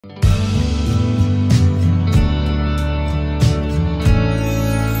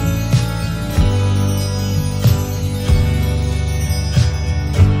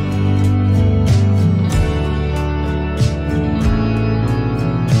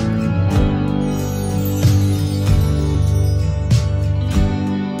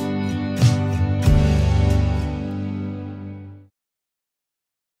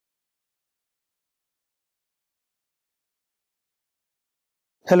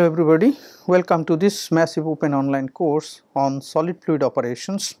Hello everybody, welcome to this massive open online course on solid fluid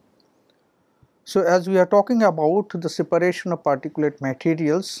operations. So as we are talking about the separation of particulate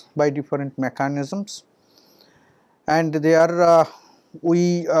materials by different mechanisms, and they are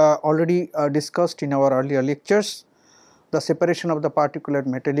we already discussed in our earlier lectures the separation of the particulate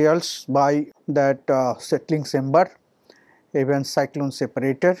materials by that settling chamber, even cyclone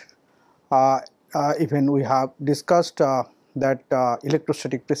separator, even we have discussed that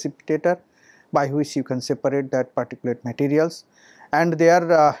electrostatic precipitator by which you can separate that particulate materials and their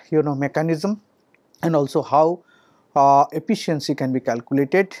mechanism, and also how efficiency can be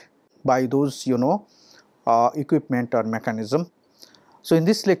calculated by those equipment or mechanism. So in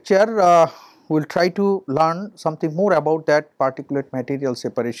this lecture we will try to learn something more about that particulate material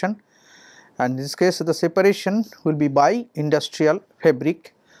separation, and in this case the separation will be by industrial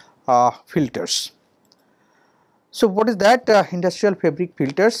fabric filters. So what is that industrial fabric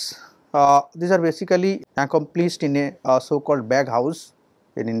filters? These are basically accomplished in a so called bag house.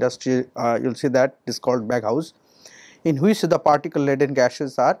 In industry you will see that it is called bag house, in which the particle laden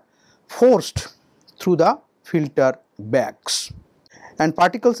gases are forced through the filter bags, and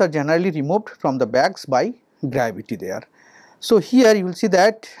particles are generally removed from the bags by gravity there. So here you will see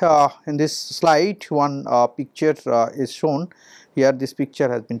that in this slide one picture is shown. Here this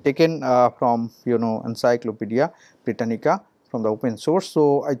picture has been taken from Encyclopedia Britannica, from the open source.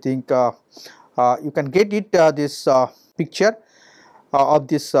 So I think you can get it this picture of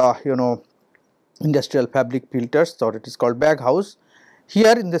this industrial fabric filters, or it is called bag house.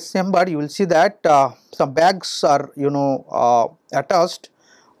 Here in this chamber you will see that some bags are attached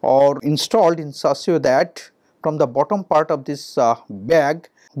or installed in such a way that from the bottom part of this bag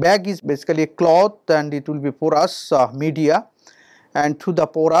is basically a cloth, and it will be porous media, and through the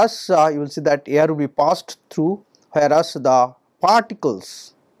porous you will see that air will be passed through, whereas the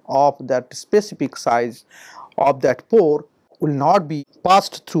particles of that specific size of that pore will not be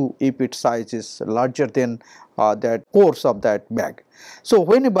passed through if its size is larger than that pores of that bag. So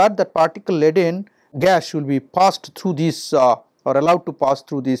whenever that particle laden gas will be passed through this or allowed to pass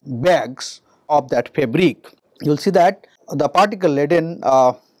through these bags of that fabric, you will see that the particle laden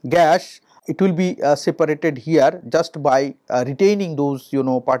gas, it will be separated here just by retaining those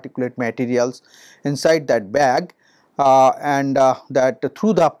particulate materials inside that bag, and that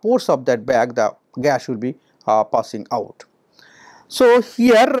through the pores of that bag the gas will be passing out. So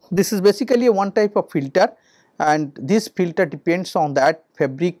here this is basically one type of filter, and this filter depends on that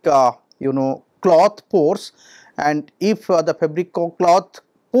fabric cloth pores, and if the fabric cloth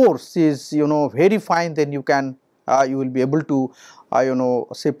pores is very fine, then you will be able to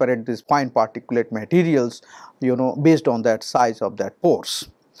separate these fine particulate materials based on that size of that pores.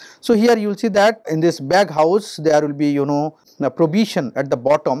 So here you will see that in this bag house there will be a provision at the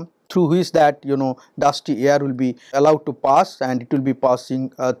bottom through which that dusty air will be allowed to pass, and it will be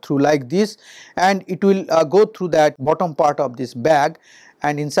passing through like this, and it will go through that bottom part of this bag,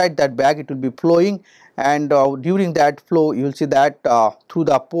 and inside that bag it will be flowing, and during that flow you will see that through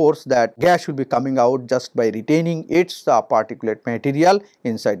the pores that gas will be coming out just by retaining its particulate material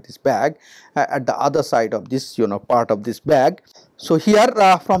inside this bag at the other side of this part of this bag. So here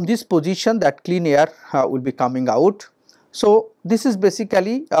from this position that clean air will be coming out. So this is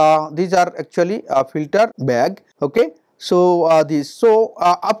basically these are actually a filter bag, okay. So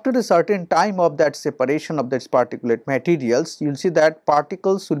after a certain time of that separation of this particulate materials, you will see that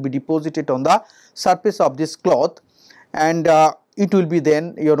particles will be deposited on the surface of this cloth, and it will be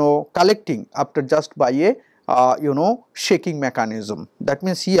then collecting after just by a shaking mechanism. That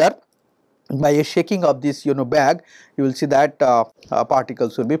means here by a shaking of this bag, you will see that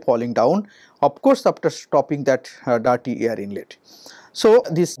particles will be falling down, of course after stopping that dirty air inlet. So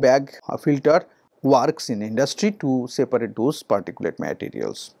this bag filter works in industry to separate those particulate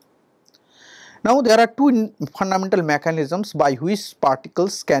materials. Now there are two fundamental mechanisms by which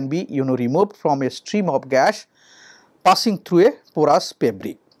particles can be removed from a stream of gas passing through a porous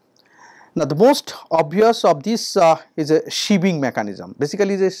fabric. Now the most obvious of this is a sieving mechanism.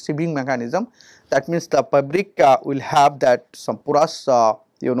 Basically it is a sieving mechanism. That means the fabric will have that some porous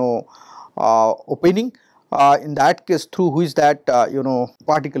opening, in that case through which that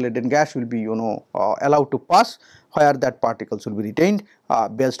particle laden gas will be allowed to pass, where that particles will be retained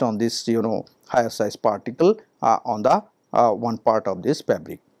based on this higher size particle on the one part of this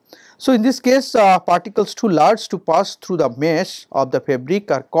fabric. So in this case particles too large to pass through the mesh of the fabric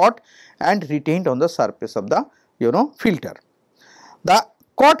are caught and retained on the surface of the filter. The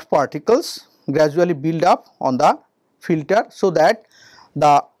caught particles gradually build up on the filter, so that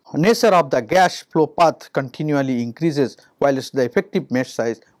the nature of the gas flow path continually increases, whilst the effective mesh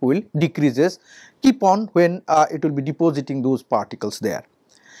size will decreases, keep on when it will be depositing those particles there.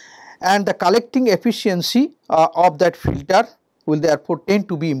 And the collecting efficiency of that filter will therefore tend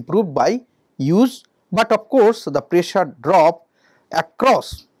to be improved by use, but of course the pressure drop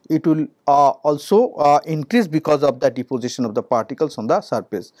across it will also increase because of the deposition of the particles on the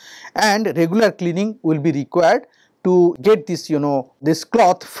surface, and regular cleaning will be required to get this this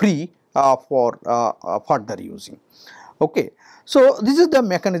cloth free for further using. Okay. So, this is the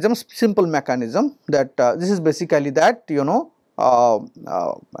mechanism, simple mechanism, that this is basically that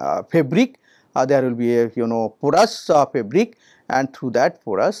fabric, there will be a porous fabric, and through that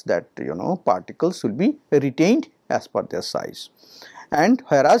porous that particles will be retained as per their size, and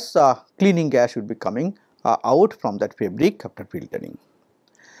whereas cleaning gas should be coming out from that fabric after filtering.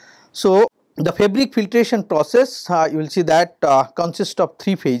 So, the fabric filtration process you will see that consists of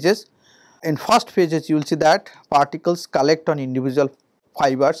 3 phases. In first phases you will see that particles collect on individual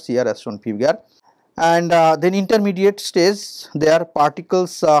fibers here as shown figure, and then intermediate stage their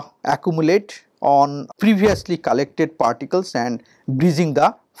particles accumulate on previously collected particles and breaching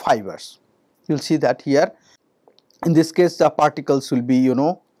the fibers. You will see that here in this case the particles will be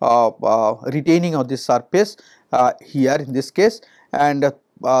retaining on this surface here in this case, and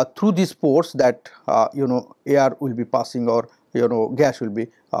through these pores that air will be passing or gas will be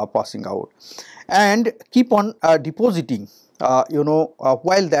passing out, and keep on depositing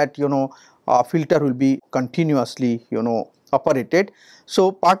while that filter will be continuously operated.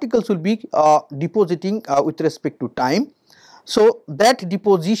 So, particles will be depositing with respect to time. So, that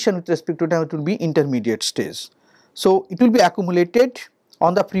deposition with respect to time, it will be intermediate stage. So, it will be accumulated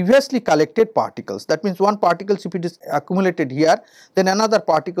on the previously collected particles. That means one particles if it is accumulated here, then another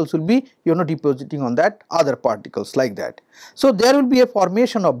particles will be depositing on that other particles like that. So, there will be a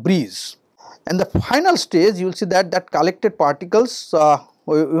formation of breeze, and the final stage you will see that collected particles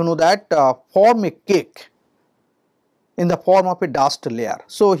that form a cake in the form of a dust layer.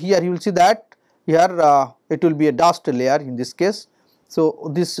 So, here you will see that here it will be a dust layer in this case.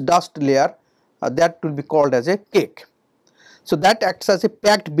 So, this dust layer that will be called as a cake. So, that acts as a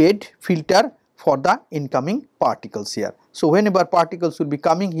packed bed filter for the incoming particles here. So, whenever particles will be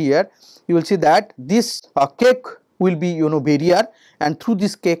coming here, you will see that this cake will be barrier, and through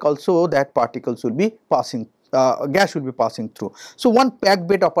this cake also that particles will be passing, gas will be passing through. So, one packed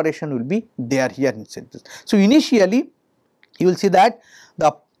bed operation will be there here inside this. So, initially you will see that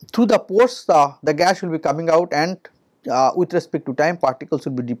through the pores the gas will be coming out, and with respect to time particles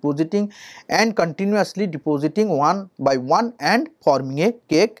will be depositing and continuously depositing one by one and forming a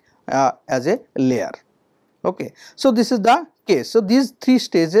cake as a layer. Okay. So, this is the case. So, these 3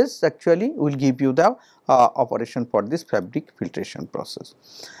 stages actually will give you the operation for this fabric filtration process.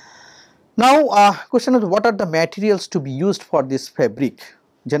 Now, question is, what are the materials to be used for this fabric?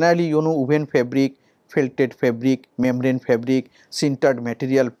 Generally woven fabric, felted fabric, membrane fabric, sintered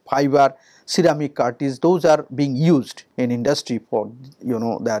material, fiber, ceramic cartridge, those are being used in industry for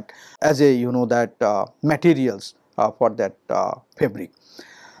that as a that materials for that fabric.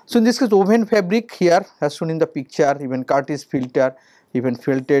 So, in this case woven fabric here as shown in the picture, even cartridge filter, even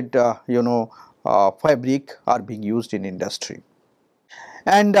felted fabric are being used in industry.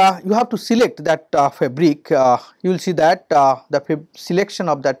 And you have to select that fabric. You will see that the selection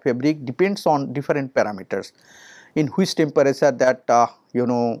of that fabric depends on different parameters, in which temperature that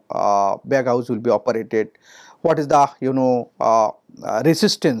bag house will be operated, what is the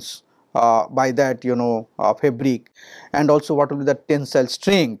resistance by that fabric, and also what will be the tensile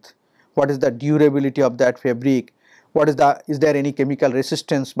strength, what is the durability of that fabric, what is there any chemical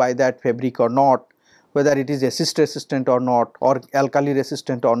resistance by that fabric or not, whether it is acid resistant or not, or alkali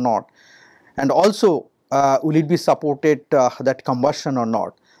resistant or not, and also will it be supported that combustion or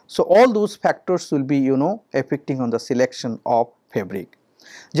not. So, all those factors will be affecting on the selection of fabric.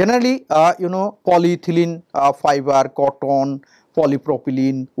 Generally polyethylene fiber, cotton,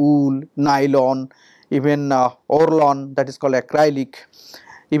 polypropylene, wool, nylon, even Orlon, that is called acrylic,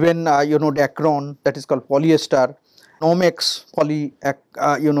 even Dacron, that is called polyester, Nomex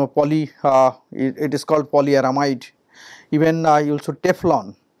it is called polyaramide, even also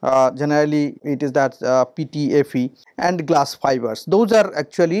Teflon, generally it is that PTFE, and glass fibers. Those are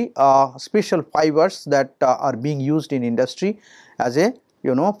actually special fibers that are being used in industry as a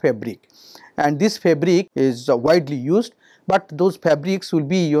fabric, and this fabric is widely used. But those fabrics will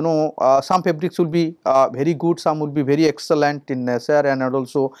be some fabrics will be very good, some will be very excellent in nature, and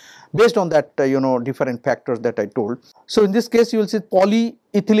also based on that different factors that I told. So, in this case you will see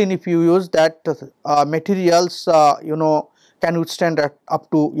polyethylene, if you use that materials can withstand at up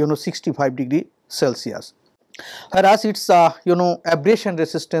to 65 degree Celsius. Whereas its abrasion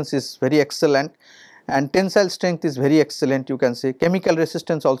resistance is very excellent, and tensile strength is very excellent, you can say. Chemical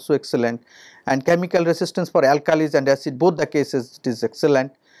resistance also excellent, and chemical resistance for alkalis and acid, both the cases it is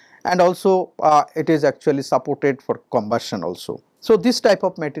excellent, and also it is actually supported for combustion also. So this type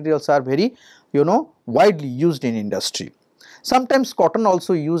of materials are very widely used in industry. Sometimes cotton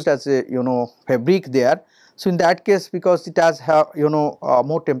also used as a fabric there. So in that case, because it has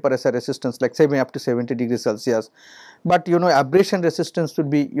more temperature resistance, like up to 70 degrees Celsius, but abrasion resistance would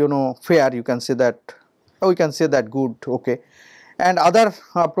be fair, you can say that, or we can say that good, okay. And other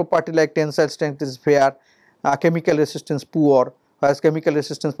property like tensile strength is fair, chemical resistance poor, whereas chemical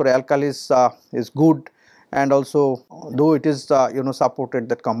resistance for alkalis is good, and also though it is supported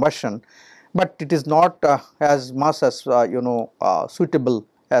that combustion, but it is not as much as suitable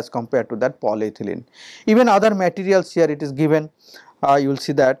as compared to that polyethylene. Even other materials here it is given, you will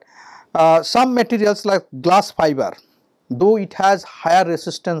see that some materials like glass fiber, though it has higher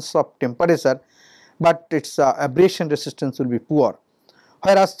resistance of temperature, but its abrasion resistance will be poor,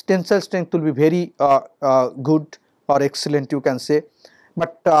 whereas tensile strength will be very good or excellent, you can say,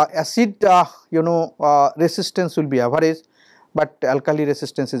 but acid resistance will be average, but alkali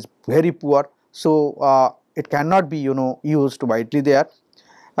resistance is very poor. So it cannot be used widely there.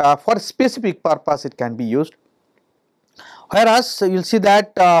 For specific purpose it can be used. Whereas you will see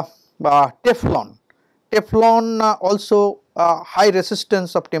that Teflon also high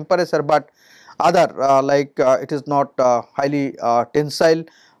resistance of temperature, but other like it is not highly tensile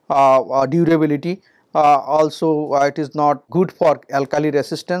durability, also it is not good for alkali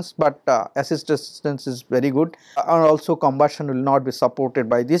resistance, but acid resistance is very good, and also combustion will not be supported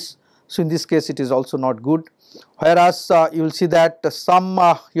by this. So in this case it is also not good. Whereas you will see that some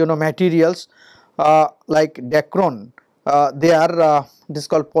materials like Dacron, they are it is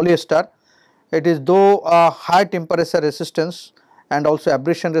called polyester. It is though high temperature resistance, and also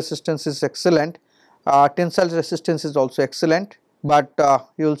abrasion resistance is excellent, tensile resistance is also excellent, but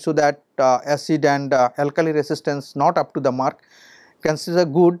you will see that acid and alkali resistance not up to the mark, consider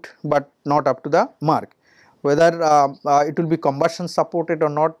good but not up to the mark. Whether it will be combustion supported or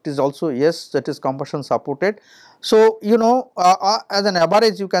not is also, yes, that is combustion supported. So as an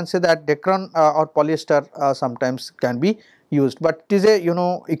average you can say that Dacron or polyester sometimes can be used, but it is a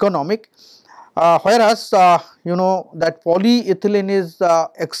economic. Whereas that polyethylene is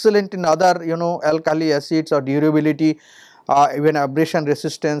excellent in other alkali acids or durability, even abrasion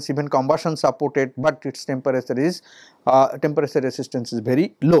resistance, even combustion supported, but its temperature resistance is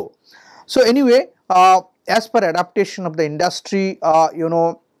very low. So anyway, as per adaptation of the industry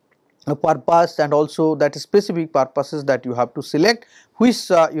purpose, and also that specific purposes, that you have to select which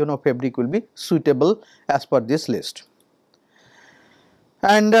fabric will be suitable as per this list.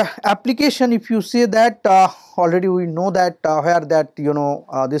 And application, if you say that already we know that where that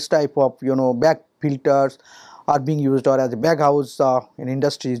this type of bag filters are being used, or as a bag house in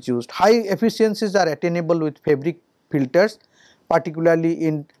industry is used. High efficiencies are attainable with fabric filters, particularly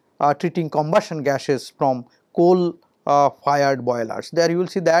in treating combustion gases from coal fired boilers. There you will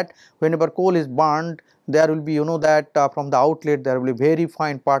see that whenever coal is burned, there will be that from the outlet there will be very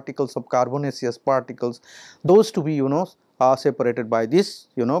fine particles of carbonaceous particles, those to be separated by this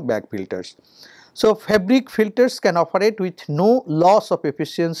bag filters. So fabric filters can operate with no loss of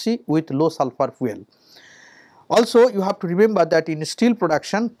efficiency with low sulfur fuel. Also you have to remember that in steel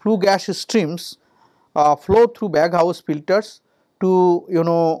production, flue gas streams flow through bag house filters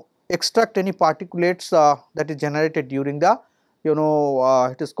to extract any particulates that is generated during the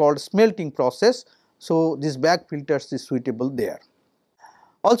it is called smelting process. So this bag filters is suitable there.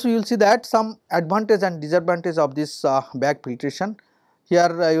 Also you will see that some advantage and disadvantage of this bag filtration.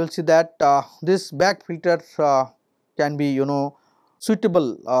 Here you will see that this bag filter can be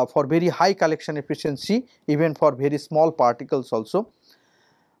suitable for very high collection efficiency, even for very small particles also.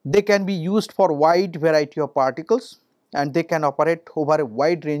 They can be used for wide variety of particles, and they can operate over a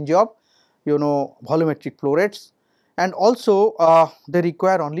wide range of volumetric flow rates, and also they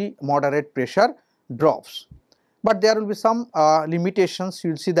require only moderate pressure drops. But there will be some limitations.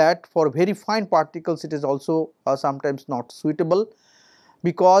 You will see that for very fine particles it is also sometimes not suitable,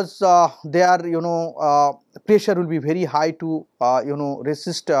 because their pressure will be very high to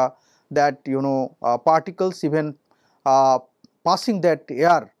resist that particles, even passing that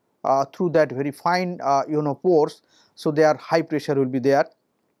air through that very fine pores. So their high pressure will be there.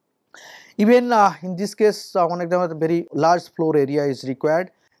 Even in this case one example, very large floor area is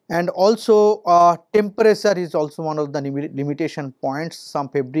required, and also temperature is also one of the limitation points. Some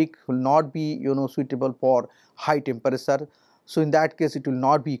fabric will not be suitable for high temperature. So, in that case it will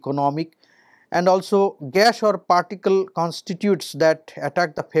not be economic, and also gas or particle constitutes that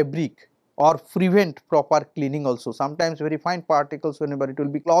attack the fabric or prevent proper cleaning also. Sometimes very fine particles, whenever it will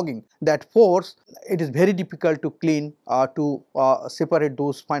be clogging that force, it is very difficult to clean to separate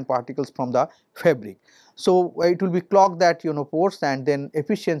those fine particles from the fabric. So, it will be clog that pores, and then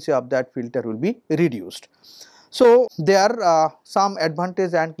efficiency of that filter will be reduced. So, there are some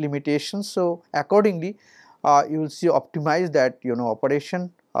advantages and limitations. So, accordingly you will see optimize that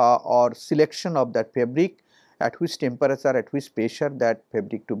operation or selection of that fabric, at which temperature, at which pressure that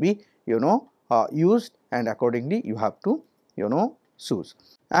fabric to be used, and accordingly you have to choose.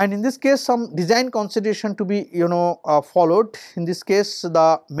 And in this case some design consideration to be followed. In this case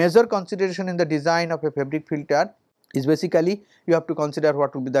the major consideration in the design of a fabric filter is basically you have to consider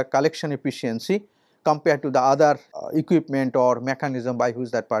what will be the collection efficiency compared to the other equipment or mechanism by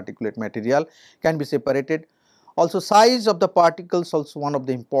which that particulate material can be separated. Also size of the particles also one of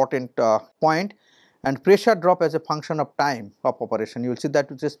the important point, and pressure drop as a function of time of operation. You will see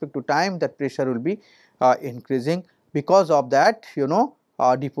that with respect to time that pressure will be increasing because of that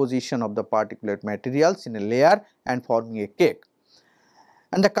deposition of the particulate materials in a layer and forming a cake.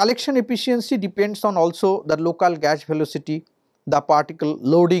 And the collection efficiency depends on also the local gas velocity, the particle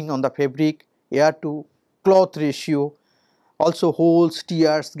loading on the fabric, air to cloth ratio, also holes,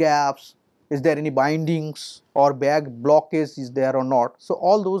 tears, gaps, is there any bindings or bag blockage is there or not. So,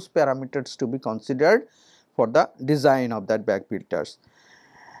 all those parameters to be considered for the design of that bag filters.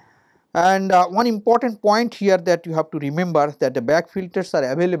 And one important point here that you have to remember that the bag filters are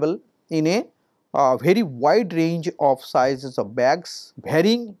available in a very wide range of sizes of bags,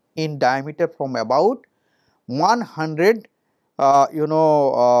 varying in diameter from about 100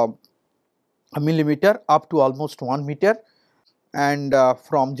 millimeter up to almost 1 meter, and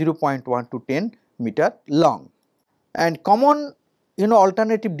from 0.1 to 10 meter long. And common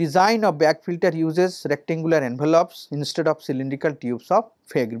alternative design of bag filter uses rectangular envelopes instead of cylindrical tubes of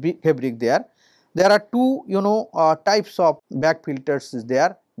fabric there. There are two types of bag filters is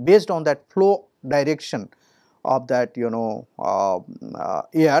there based on that flow direction of that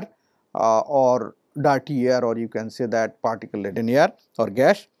air or dirty air, or you can say that particle laden air or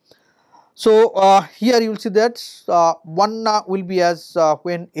gas. So, here you will see that one will be as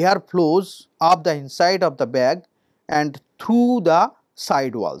when air flows up the inside of the bag and through the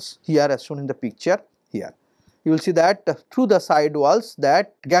side walls, here as shown in the picture here. You will see that through the side walls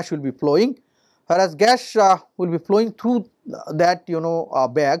that gas will be flowing, whereas gas will be flowing through that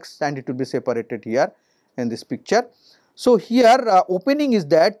bags, and it will be separated here in this picture. So, here opening is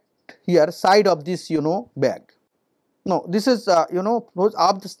that here side of this bag. No, this is flows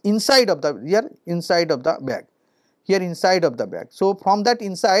up the inside of the inside of the bag, here inside of the bag. So, from that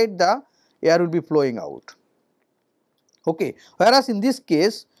inside the air will be flowing out. Okay. Whereas, in this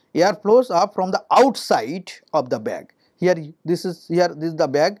case air flows up from the outside of the bag. Here this is the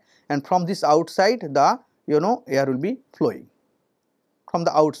bag, and from this outside the air will be flowing from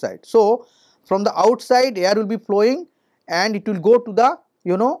the outside. So, from the outside air will be flowing and it will go to the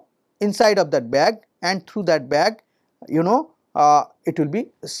inside of that bag, and through that bag it will be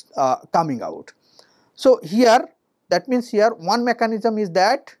coming out. So, here that means here one mechanism is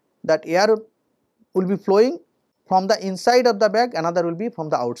that air will be flowing from the inside of the bag, another will be from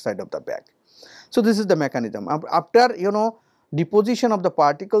the outside of the bag. So, this is the mechanism. After deposition of the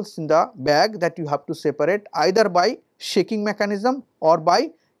particles in the bag, that you have to separate either by shaking mechanism or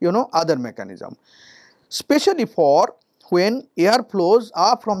by other mechanism, especially for when air flows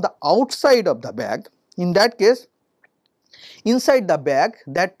up from the outside of the bag. In that case, inside the bag,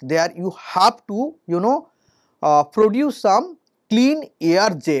 that there you have to produce some clean air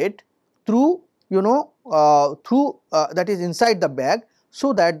jet through that is inside the bag,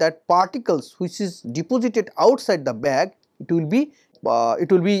 so that particles which is deposited outside the bag, it will be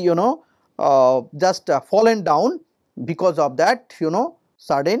just fallen down because of that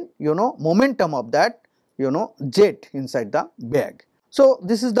sudden momentum of that jet inside the bag. So,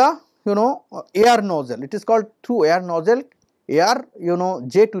 this is the air nozzle, it is called through air nozzle, air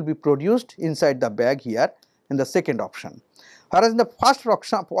jet will be produced inside the bag here in the second option. Whereas, in the first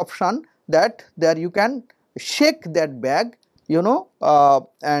option that there you can shake that bag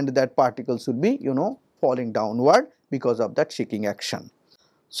and that particles will be falling downward because of that shaking action.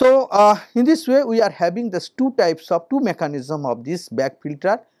 So, in this way we are having this two mechanism of this bag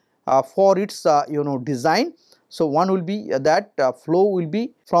filter for its design. So, one will be that flow will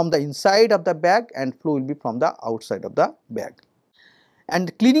be from the inside of the bag and flow will be from the outside of the bag.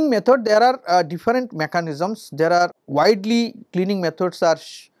 And cleaning method, there are different mechanisms. There are widely cleaning methods are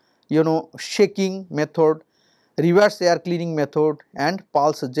shaking method, reverse air cleaning method and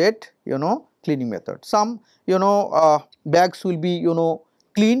pulse jet cleaning method. Some bags will be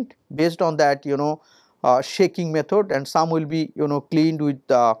cleaned based on that shaking method, and some will be cleaned with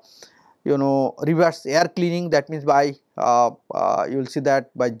reverse air cleaning, that means by you will see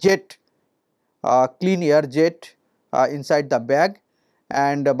that by jet, clean air jet inside the bag,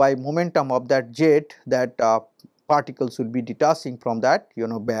 and by momentum of that jet, that particles will be detaching from that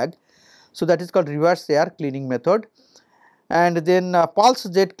bag. So that is called reverse air cleaning method. And then pulse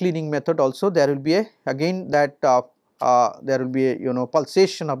jet cleaning method also, there will be a again that there will be a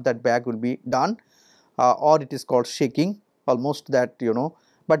pulsation of that bag will be done, or it is called shaking almost that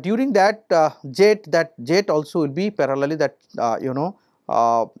but during that jet also will be parallelly that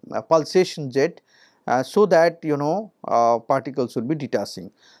pulsation jet, so that particles will be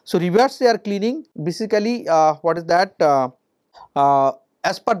detaching. So reverse air cleaning basically what is that uh,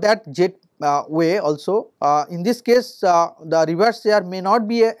 as per that jet way also, in this case the reverse air may not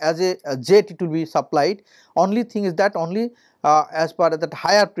be as a jet it will be supplied, only thing is that only as per that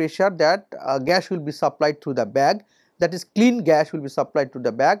higher pressure that gas will be supplied through the bag, that is clean gas will be supplied to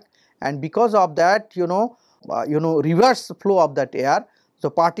the bag, and because of that reverse flow of that air, the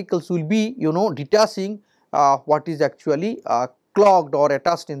particles will be detaching what is actually clogged or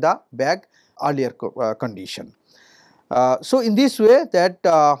attached in the bag earlier condition. So in this way that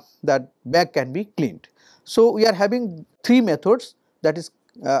that bag can be cleaned. So we are having three methods, that is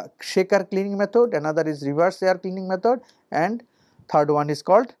shaker cleaning method, another is reverse air cleaning method, and third one is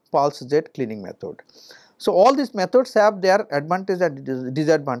called pulse jet cleaning method. So all these methods have their advantage and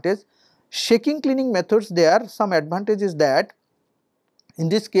disadvantage. Shaking cleaning methods, there are some advantages that in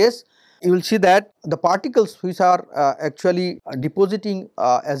this case you will see that the particles which are actually depositing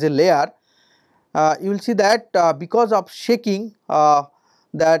as a layer, you will see that because of shaking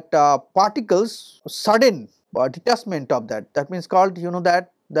that particles sudden detachment of that means called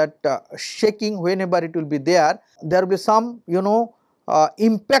that shaking, whenever it will be there will be some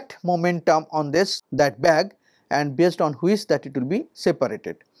impact momentum on that bag, and based on which that it will be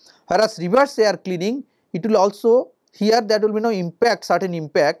separated. Whereas reverse air cleaning, it will also, here there will be no impact, certain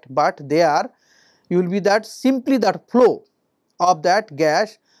impact, but there you will be that simply that flow of that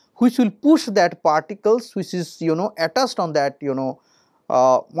gas which will push that particles which is attached on that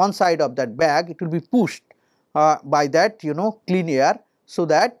one side of that bag, it will be pushed by that clean air, so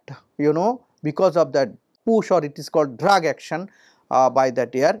that because of that push, or it is called drag action by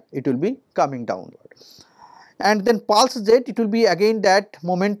that air, it will be coming downward. And then pulse jet, it will be again that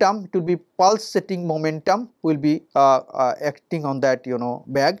momentum, it will be pulse setting momentum will be acting on that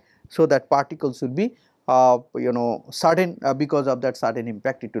bag, so that particles will be sudden because of that sudden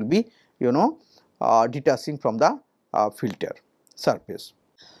impact, it will be detaching from the filter surface.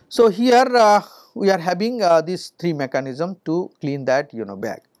 So here we are having these three mechanisms to clean that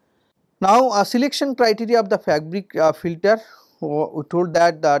bag. Now selection criteria of the fabric filter, we told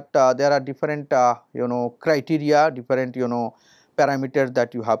that there are different criteria, different parameters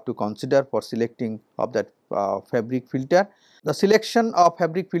that you have to consider for selecting of that fabric filter. The selection of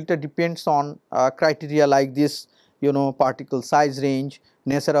fabric filter depends on criteria like this, particle size range,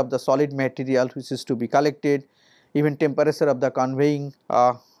 nature of the solid material which is to be collected, even temperature of the conveying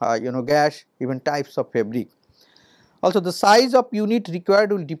gas, even types of fabric. Also the size of unit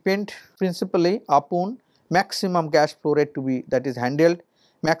required will depend principally upon maximum gas flow rate to be that is handled,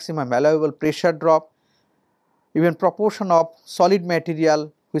 maximum allowable pressure drop, even proportion of solid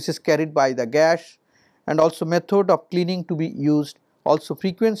material which is carried by the gas, and also method of cleaning to be used, also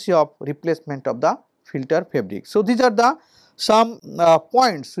frequency of replacement of the filter fabric. So these are the some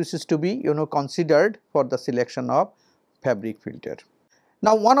points which is to be considered for the selection of fabric filter.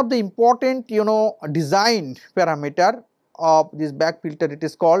 Now one of the important design parameter of this bag filter, it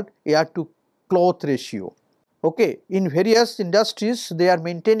is called air to cloth ratio. Okay, in various industries they are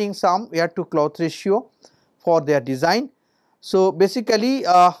maintaining some air to cloth ratio for their design. So basically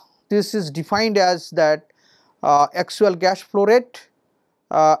this is defined as that actual gas flow rate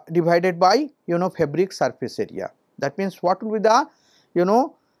divided by fabric surface area. That means what will be the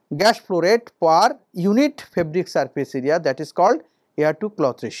gas flow rate per unit fabric surface area, that is called air to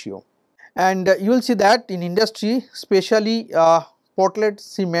cloth ratio. And you will see that in industry, especially Portland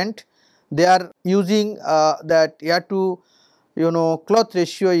cement, they are using that air to cloth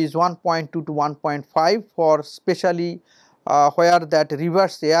ratio is 1.2 to 1.5 for especially where that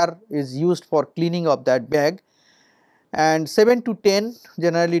reverse air is used for cleaning of that bag, and 7 to 10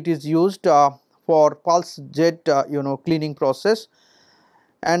 generally it is used for pulse jet cleaning process.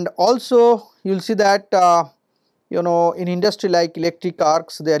 And also you will see that in industry like electric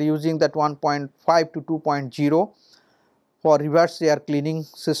arcs, they are using that 1.5 to 2.0 for reverse air cleaning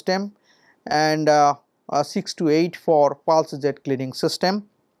system, and 6 to 8 for pulse jet cleaning system.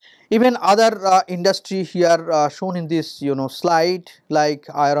 Even other industry here shown in this slide, like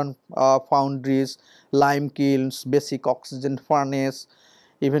iron foundries, lime kilns, basic oxygen furnace,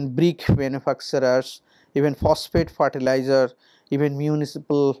 even brick manufacturers, even phosphate fertilizer, even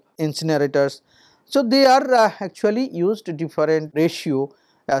municipal incinerators. So they are actually used different ratio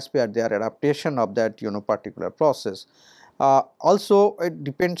as per their adaptation of that particular process. Also it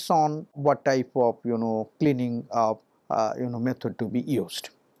depends on what type of cleaning method to be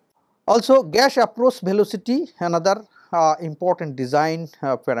used. Also gas approach velocity, another important design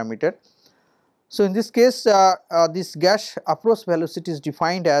parameter. So in this case this gas approach velocity is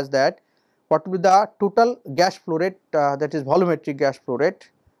defined as that what will be the total gas flow rate, that is volumetric gas flow rate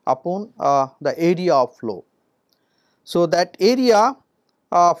upon the area of flow. So that area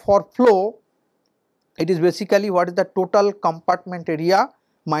for flow, it is basically what is the total compartment area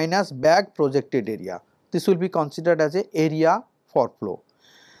minus bag projected area. This will be considered as a area for flow.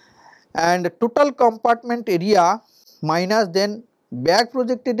 And total compartment area minus then bag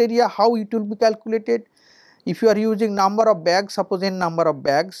projected area, how it will be calculated? If you are using number of bags, suppose n number of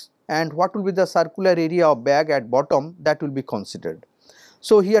bags, and what will be the circular area of bag at bottom, that will be considered.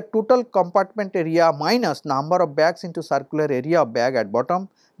 So here total compartment area minus number of bags into circular area of bag at bottom,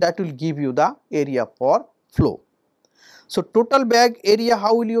 that will give you the area for flow. So total bag area,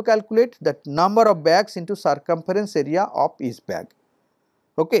 how will you calculate? That number of bags into circumference area of each bag.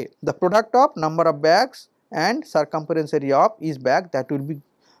 Okay, the product of number of bags and circumference area of each bag, that will be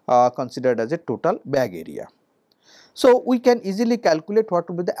considered as a total bag area. So we can easily calculate what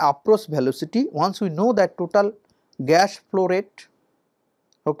will be the approach velocity once we know that total gas flow rate,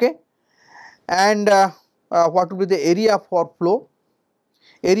 okay, and what will be the area for flow.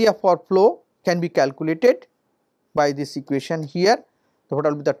 Area for flow can be calculated by this equation here. What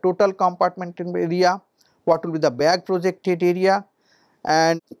will be the total compartment area, what will be the bag projected area,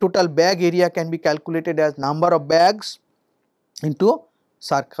 and total bag area can be calculated as number of bags into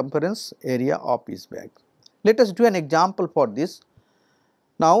circumference area of each bag. Let us do an example for this.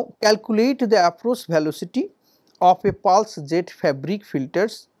 Now calculate the approach velocity of a pulse jet fabric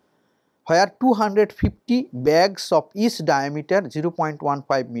filters where 250 bags of each diameter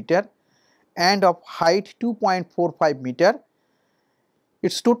 0.15 meter and of height 2.45 meter.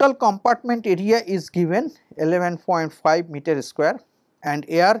 Its total compartment area is given 11.5 meter square and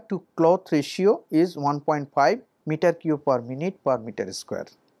air to cloth ratio is 1.5 meter cube per minute per meter square.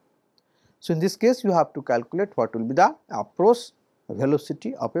 So in this case you have to calculate what will be the approach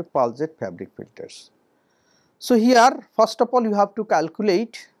velocity of a pulse jet fabric filters. So here first of all you have to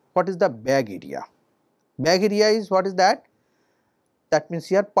calculate what is the bag area. Bag area is what is that? That means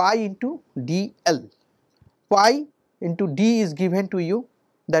here pi into dl. Pi into d is given to you,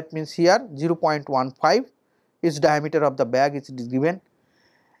 that means here 0.15 is diameter of the bag, it is given,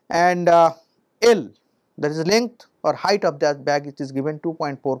 and L, that is length or height of that bag, it is given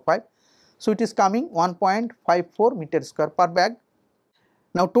 2.45. So it is coming 1.54 meter square per bag.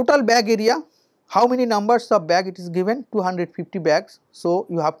 Now total bag area, how many numbers of bag it is given? 250 bags. So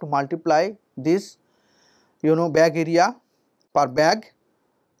you have to multiply this bag area per bag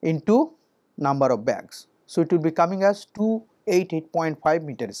into number of bags. So it will be coming as 288.5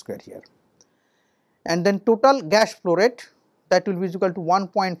 meter square here. And then total gas flow rate, that will be equal to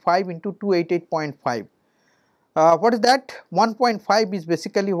 1.5 into 288.5. What is that? 1.5 is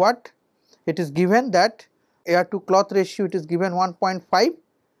basically what? It is given that air to cloth ratio, it is given 1.5.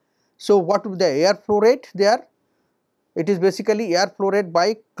 So what will be the air flow rate there? It is basically air flow rate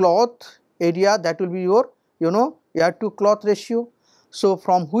by cloth area, that will be your air to cloth ratio. So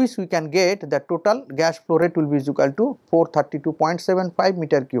from which we can get the total gas flow rate will be equal to 432.75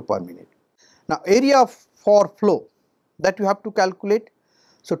 meter cube per minute. Now area for flow, that you have to calculate.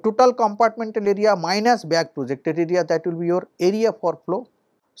 So total compartmental area minus bag projected area, that will be your area for flow.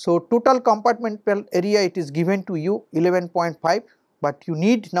 So total compartmental area, it is given to you 11.5, but you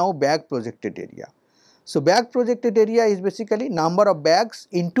need now bag projected area. So bag projected area is basically number of bags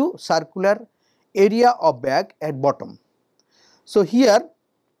into circular area of bag at bottom. So here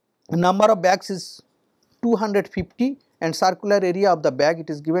number of bags is 250 and circular area of the bag, it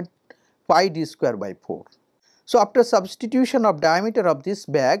is given pi d square by 4. So after substitution of diameter of this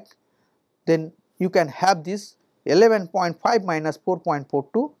bag, then you can have this 11.5 minus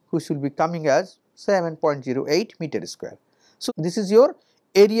 4.42, which will be coming as 7.08 meter square. So this is your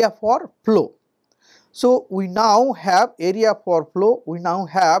area for flow. So we now have area for flow, we now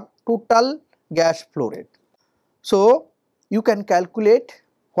have total gas flow rate. So, you can calculate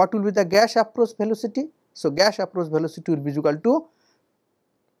what will be the gas approach velocity. So, gas approach velocity will be equal to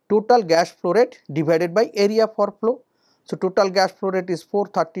total gas flow rate divided by area for flow. So, total gas flow rate is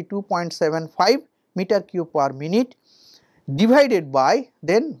 432.75 meter cube per minute divided by,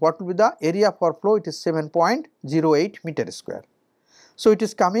 then what will be the area for flow, it is 7.08 meter square. So, it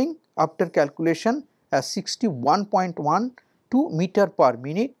is coming after calculation as 61.12 meter per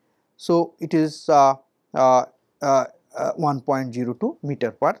minute. So, it is 1.02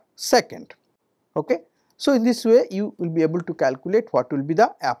 meter per second. Okay. So, in this way you will be able to calculate what will be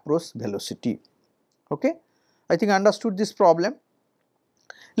the approach velocity. Okay. I think I understood this problem.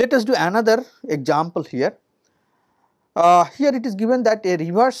 Let us do another example here. Here it is given that a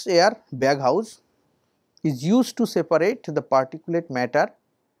reverse air baghouse is used to separate the particulate matter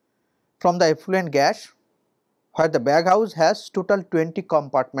from the effluent gas, where the baghouse has total 20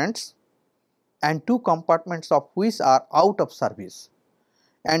 compartments and 2 compartments of which are out of service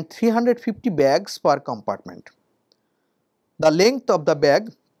and 350 bags per compartment. The length of the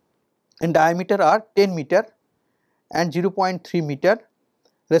bag and diameter are 10 meter and 0.3 meter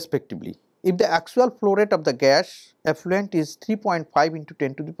respectively. If the actual flow rate of the gas effluent is 3.5 into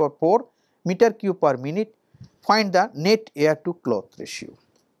 10 to the power 4 meter cube per minute, find the net air to cloth ratio.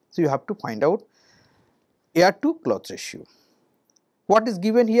 So, you have to find out air to cloth ratio. What is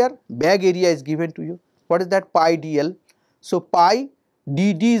given here? Bag area is given to you. What is that? Pi dl. So, pi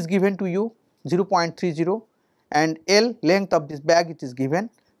dd is given to you 0.30 and L length of this bag it is given.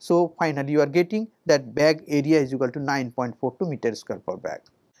 So, finally you are getting that bag area is equal to 9.42 meter square per bag.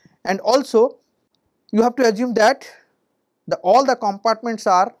 And also you have to assume that all the compartments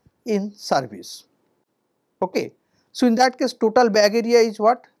are in service. Okay. So, in that case total bag area is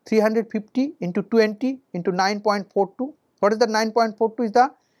what? 350 into 20 into 9.42. What is the 9.42 is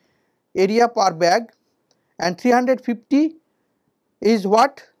the area per bag, and 350 is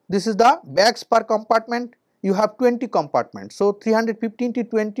what? This is the bags per compartment. You have 20 compartments. So, 350 into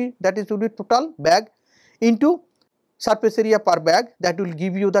 20, that is will be total bag into surface area per bag, that will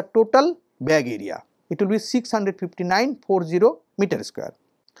give you the total bag area. It will be 659.40 meter square.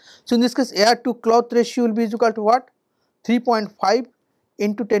 So, in this case air to cloth ratio will be equal to what? 3.5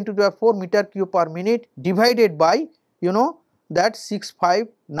 into 10 to the power 4 meter cube per minute divided by, you know, that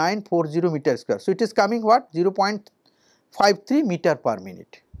 65940 meter square. So, it is coming what? 0.53 meter per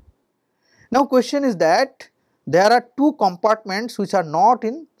minute. Now, question is that there are 2 compartments which are not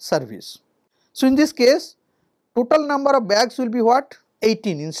in service. So, in this case total number of bags will be what?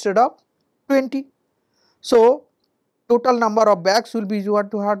 18 instead of 20. So, total number of bags will be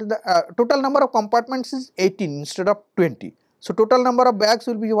what? Total number of compartments is 18 instead of 20. So, total number of bags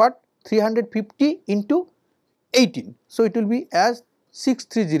will be what? 350 into 18. So, it will be as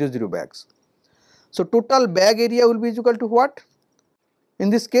 6300 bags. So, total bag area will be equal to what? In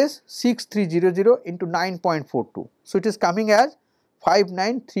this case 6300 into 9.42. So, it is coming as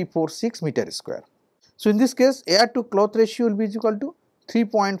 59346 meter square. So, in this case air to cloth ratio will be equal to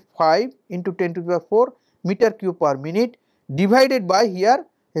 3.5 into 10 to the power 4 meter cube per minute divided by, here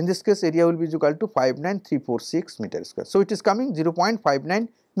in this case area will be equal to 59346 meter square. So, it is coming 0.59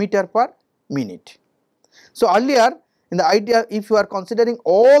 meter per minute. So, earlier in the idea, if you are considering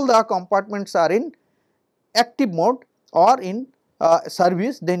all the compartments are in active mode or in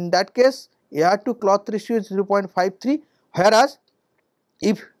service, then in that case air to cloth ratio is 0.53, whereas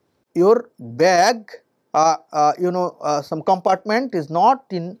if your bag some compartment is not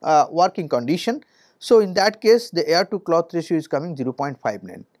in working condition, so in that case the air to cloth ratio is coming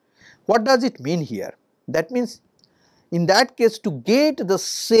 0.59. What does it mean here? That means in that case, to get the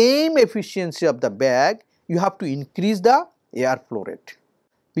same efficiency of the bag, you have to increase the air flow rate,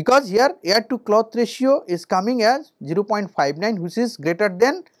 because here air to cloth ratio is coming as 0.59, which is greater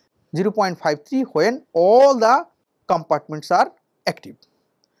than 0.53 when all the compartments are active.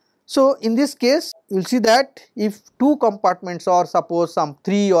 So, in this case you will see that if 2 compartments or suppose some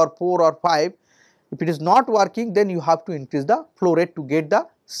 3 or 4 or 5, if it is not working, then you have to increase the flow rate to get the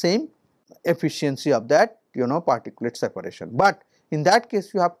same efficiency of that particulate separation. But in that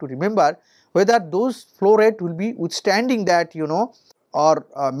case you have to remember whether those flow rate will be withstanding that or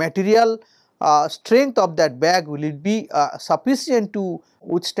material strength of that bag, will it be sufficient to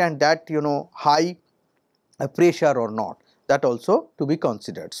withstand that high pressure or not, that also to be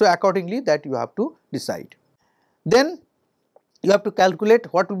considered. So, accordingly that you have to decide. Then you have to calculate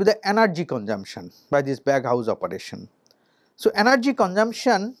what will be the energy consumption by this bag house operation. So, energy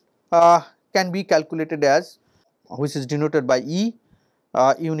consumption can be calculated as, which is denoted by E,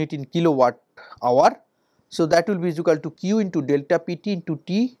 unit in kilowatt hour. So, that will be equal to Q into delta PT into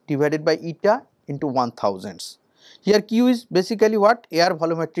T divided by eta into 1000s. Here Q is basically what? Air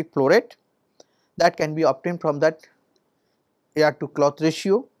volumetric flow rate that can be obtained from that air to cloth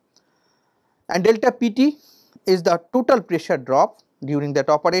ratio, and delta PT is the total pressure drop during that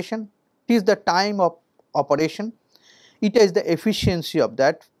operation. T is the time of operation, eta is the efficiency of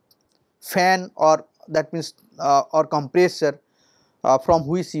that fan, or that means or compressor from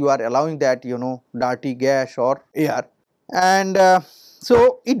which you are allowing that dirty gas or air, and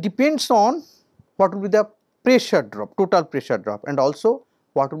so it depends on what will be the pressure drop, total pressure drop, and also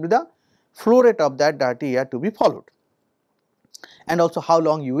what will be the flow rate of that dirty air to be followed, and also how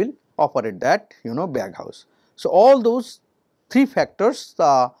long you will operate that bag house. So all those three factors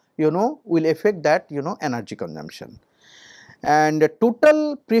will affect that energy consumption, and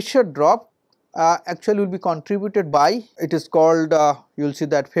total pressure drop actually will be contributed by, it is called you will see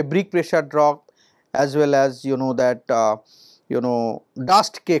that fabric pressure drop, as well as that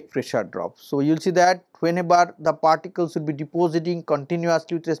dust cake pressure drop. So you will see that whenever the particles will be depositing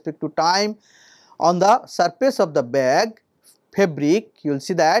continuously with respect to time on the surface of the bag fabric, you will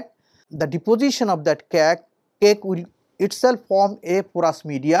see that the deposition of that cake will itself form a porous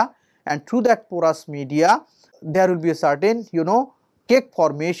media, and through that porous media there will be a certain cake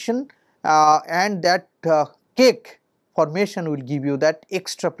formation, and that cake formation will give you that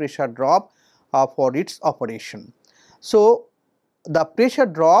extra pressure drop for its operation. So the pressure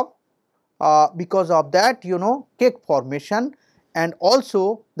drop because of that cake formation, and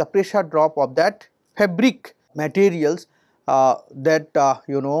also the pressure drop of that fabric materials that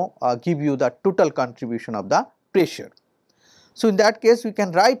give you the total contribution of the pressure. So in that case we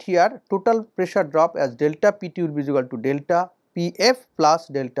can write here total pressure drop as delta PT will be equal to delta PF plus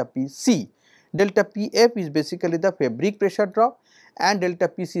delta PC. Delta PF is basically the fabric pressure drop, and delta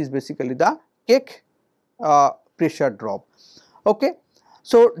PC is basically the cake pressure drop. Okay.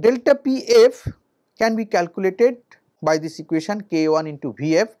 So delta PF can be calculated by this equation K1 into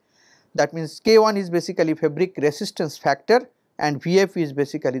Vf. That means K1 is basically fabric resistance factor, and Vf is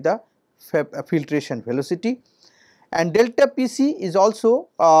basically the filtration velocity, and delta PC is also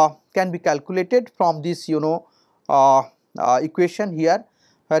can be calculated from this equation here,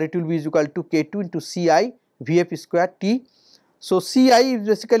 where it will be equal to K2 into Ci Vf square T. So Ci is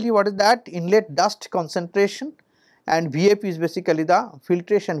basically what is that? Inlet dust concentration, and Vf is basically the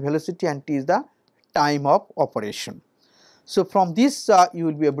filtration velocity, and T is the time of operation. So from this you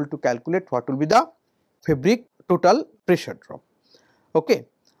will be able to calculate what will be the fabric total pressure drop. Okay.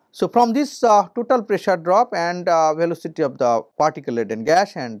 So from this total pressure drop and velocity of the particle laden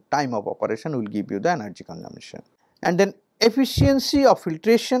gas and time of operation will give you the energy consumption. And then efficiency of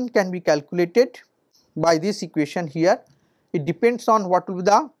filtration can be calculated by this equation here. It depends on what will be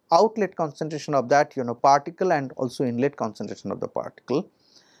the outlet concentration of that particle, and also inlet concentration of the particle.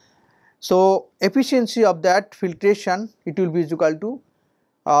 So efficiency of that filtration, it will be equal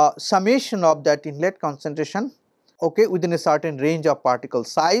to summation of that inlet concentration, okay, within a certain range of particle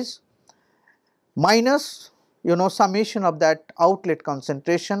size, minus summation of that outlet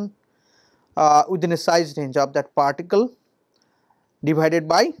concentration within a size range of that particle, divided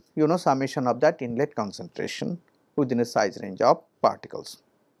by summation of that inlet concentration within a size range of particles.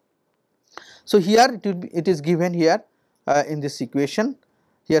 So here it is given here in this equation.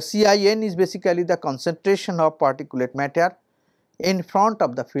 Here Cin is basically the concentration of particulate matter in front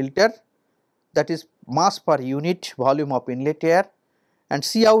of the filter, that is mass per unit volume of inlet air, and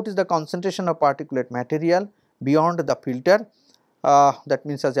C out is the concentration of particulate material beyond the filter, that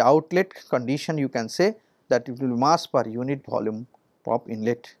means as a outlet condition you can say that it will be mass per unit volume of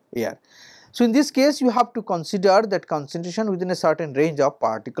inlet air. So in this case you have to consider that concentration within a certain range of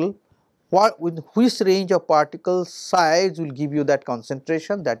particle, with which range of particle size will give you that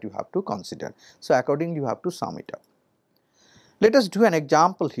concentration, that you have to consider. So accordingly you have to sum it up. Let us do an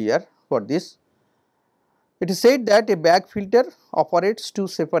example here for this. It is said that a bag filter operates to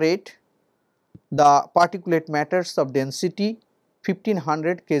separate the particulate matters of density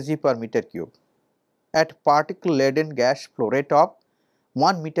 1500 kg per meter cube at particle laden gas flow rate of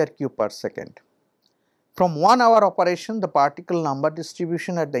 1 meter cube per second. From 1 hour operation, the particle number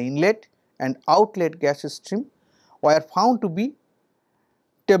distribution at the inlet and outlet gas stream were found to be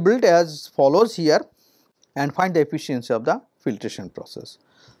tabled as follows here, and find the efficiency of the filtration process.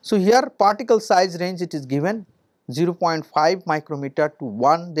 So here particle size range it is given 0.5 micrometer to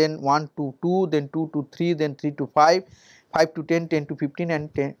 1, then 1 to 2, then 2 to 3, then 3 to 5, 5 to 10, 10 to 15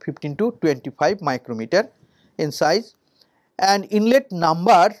 and 15 to 25 micrometer in size, and inlet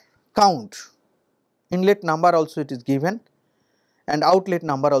number count, inlet number also it is given, and outlet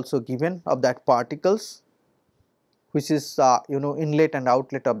number also given of that particles, which is inlet and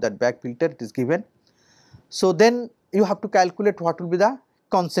outlet of that bag filter, it is given. So then you have to calculate what will be the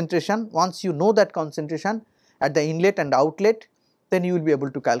concentration. Once you know that concentration at the inlet and outlet, then you will be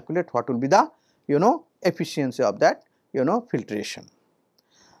able to calculate what will be the efficiency of that filtration.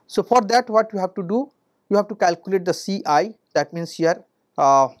 So for that, what you have to do, you have to calculate the Ci, that means here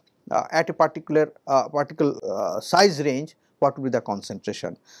at a particular particle size range, what will be the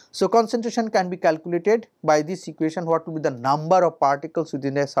concentration. So concentration can be calculated by this equation, what will be the number of particles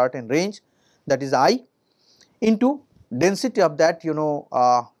within a certain range, that is I, into density of that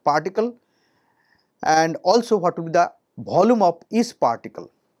particle, and also what will be the volume of each particle.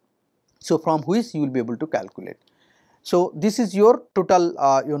 So from which you will be able to calculate. So this is your total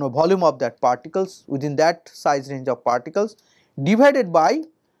volume of that particles within that size range of particles, divided by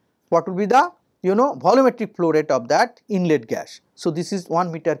what will be the volumetric flow rate of that inlet gas. So this is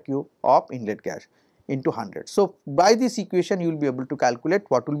 1 meter cube of inlet gas into 100. So by this equation you will be able to calculate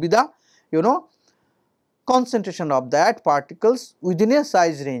what will be the concentration of that particles within a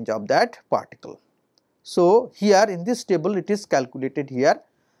size range of that particle. So here in this table it is calculated here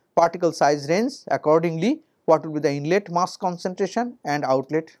particle size range, accordingly what will be the inlet mass concentration and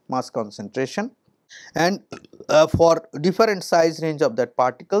outlet mass concentration, and for different size range of that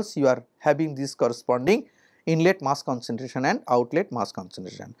particles you are having this corresponding inlet mass concentration and outlet mass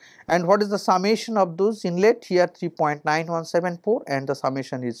concentration. And what is the summation of those inlet? Here 3.9174 and the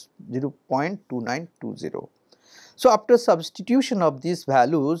summation is 0.2920. So after substitution of these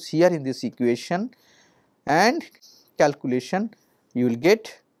values here in this equation and calculation, you will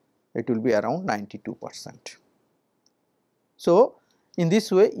get it will be around 92%. So in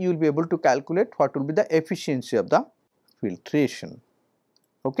this way you will be able to calculate what will be the efficiency of the filtration.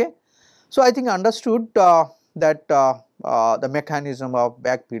 Okay. So I think understood that the mechanism of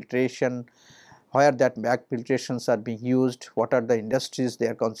back filtration, where that back filtrations are being used, what are the industries they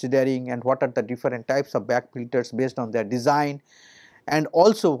are considering, and what are the different types of back filters based on their design, and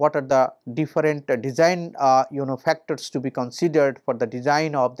also what are the different design factors to be considered for the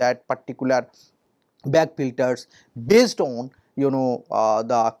design of that particular back filters based on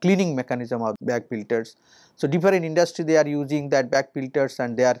the cleaning mechanism of back filters. So different industry they are using that back filters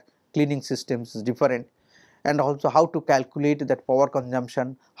and their cleaning systems is different, and also how to calculate that power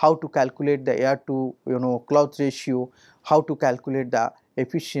consumption, how to calculate the air to cloth ratio, how to calculate the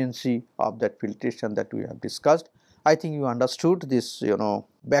efficiency of that filtration that we have discussed. I think you understood this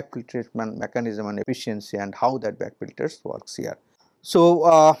back filtration mechanism and efficiency and how that back filters works here.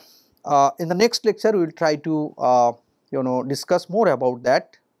 So in the next lecture we will try to discuss more about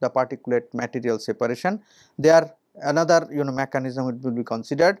that, the particulate material separation. There another mechanism will be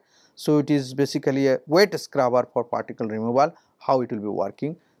considered. So it is basically a wet scrubber for particle removal, how it will be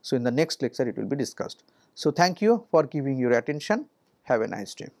working. So in the next lecture it will be discussed. So thank you for giving your attention. Have a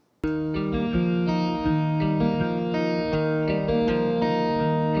nice day.